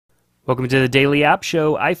Welcome to the Daily App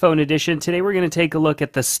Show, iPhone edition. Today we're going to take a look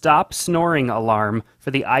at the Stop Snoring alarm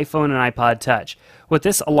for the iPhone and iPod Touch. What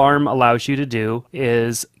this alarm allows you to do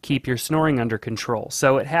is keep your snoring under control.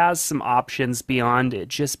 So it has some options beyond it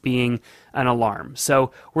just being an alarm.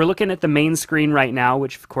 So we're looking at the main screen right now,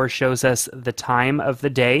 which of course shows us the time of the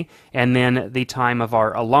day and then the time of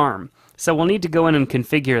our alarm. So we'll need to go in and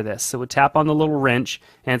configure this. So we'll tap on the little wrench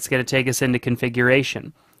and it's going to take us into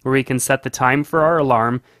configuration, where we can set the time for our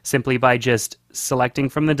alarm simply by just selecting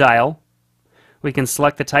from the dial. We can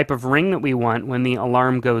select the type of ring that we want when the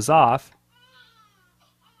alarm goes off.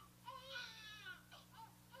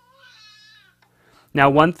 Now,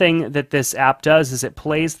 one thing that this app does is it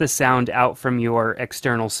plays the sound out from your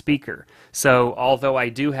external speaker. So although I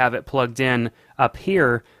do have it plugged in up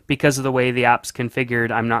here, because of the way the app's configured,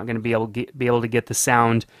 I'm not going to be able to get the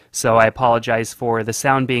sound, so I apologize for the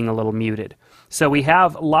sound being a little muted. So we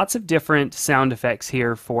have lots of different sound effects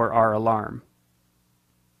here for our alarm.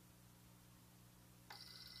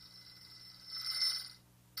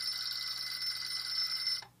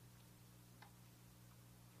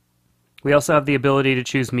 We also have the ability to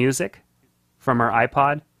choose music from our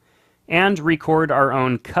iPod and record our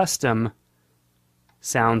own custom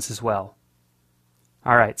sounds as well.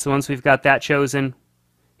 Alright, so once we've got that chosen,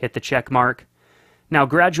 hit the check mark. Now,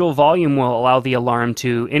 gradual volume will allow the alarm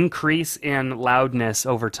to increase in loudness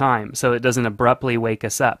over time, so it doesn't abruptly wake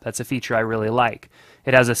us up. That's a feature I really like.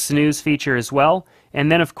 It has a snooze feature as well, and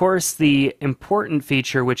then of course the important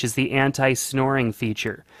feature, which is the anti-snoring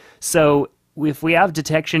feature. So if we have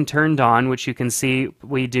detection turned on, which you can see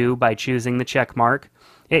we do by choosing the check mark,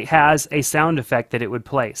 it has a sound effect that it would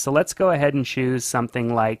play. So let's go ahead and choose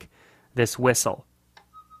something like this whistle.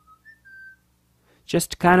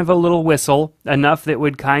 Just kind of a little whistle, enough that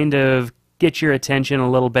would kind of get your attention a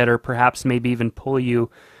little bit, or perhaps maybe even pull you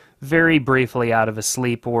very briefly out of a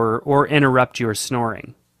sleep or interrupt your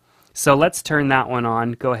snoring. So let's turn that one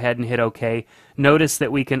on. Go ahead and hit OK. Notice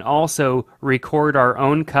that we can also record our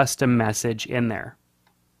own custom message in there.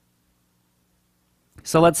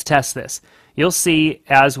 So let's test this. You'll see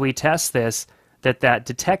as we test this that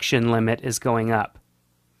detection limit is going up.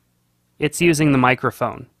 It's using the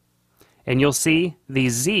microphone. And you'll see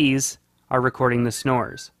these Z's are recording the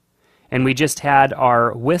snores. And we just had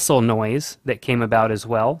our whistle noise that came about as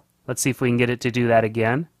well. Let's see if we can get it to do that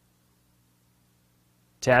again.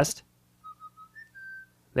 Test.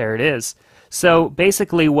 There it is. So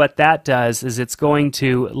basically what that does is it's going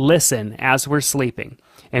to listen as we're sleeping.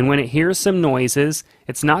 And when it hears some noises,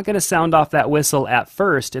 it's not going to sound off that whistle at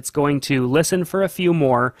first. It's going to listen for a few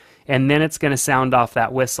more, and then it's going to sound off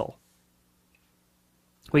that whistle.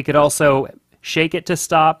 We could also shake it to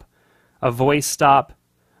stop, a voice stop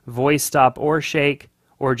or shake,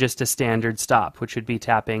 or just a standard stop, which would be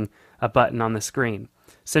tapping a button on the screen.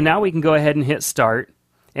 So now we can go ahead and hit start,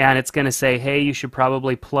 and it's going to say, hey, you should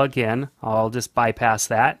probably plug in. I'll just bypass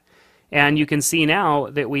that. And you can see now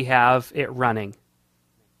that we have it running.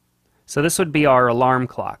 So this would be our alarm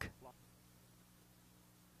clock.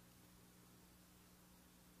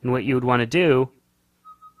 And what you would want to do,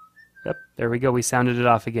 yep, there we go, we sounded it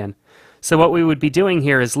off again. So what we would be doing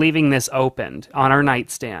here is leaving this opened on our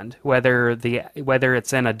nightstand, whether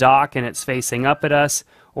it's in a dock and it's facing up at us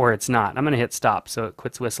or it's not. I'm going to hit stop so it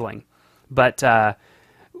quits whistling. But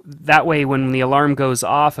that way when the alarm goes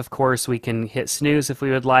off, of course, we can hit snooze if we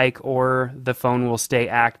would like, or the phone will stay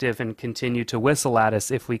active and continue to whistle at us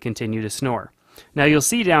if we continue to snore. Now you'll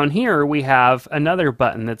see down here we have another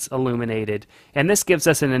button that's illuminated, and this gives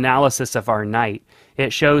us an analysis of our night.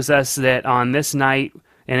 It shows us that on this night,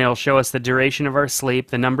 and it'll show us the duration of our sleep,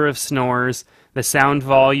 the number of snores, the sound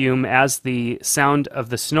volume as the sound of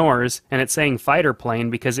the snores, and it's saying fighter plane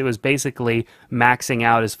because it was basically maxing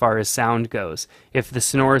out as far as sound goes. If the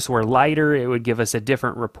snores were lighter, it would give us a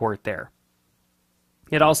different report there.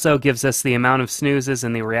 It also gives us the amount of snoozes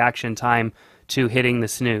and the reaction time to hitting the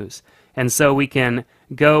snooze. And so we can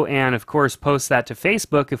go and, of course, post that to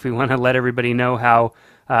Facebook if we want to let everybody know how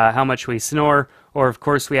much we snore. Or, of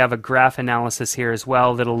course, we have a graph analysis here as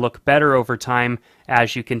well that'll look better over time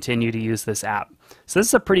as you continue to use this app. So this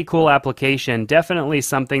is a pretty cool application, definitely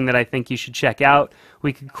something that I think you should check out.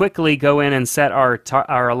 We could quickly go in and set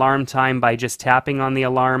our alarm time by just tapping on the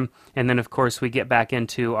alarm, and then, of course, we get back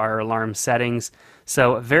into our alarm settings.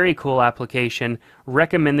 So a very cool application.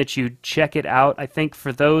 Recommend that you check it out. I think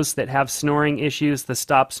for those that have snoring issues, the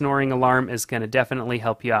Stop Snoring alarm is going to definitely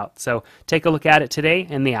help you out. So take a look at it today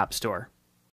in the App Store.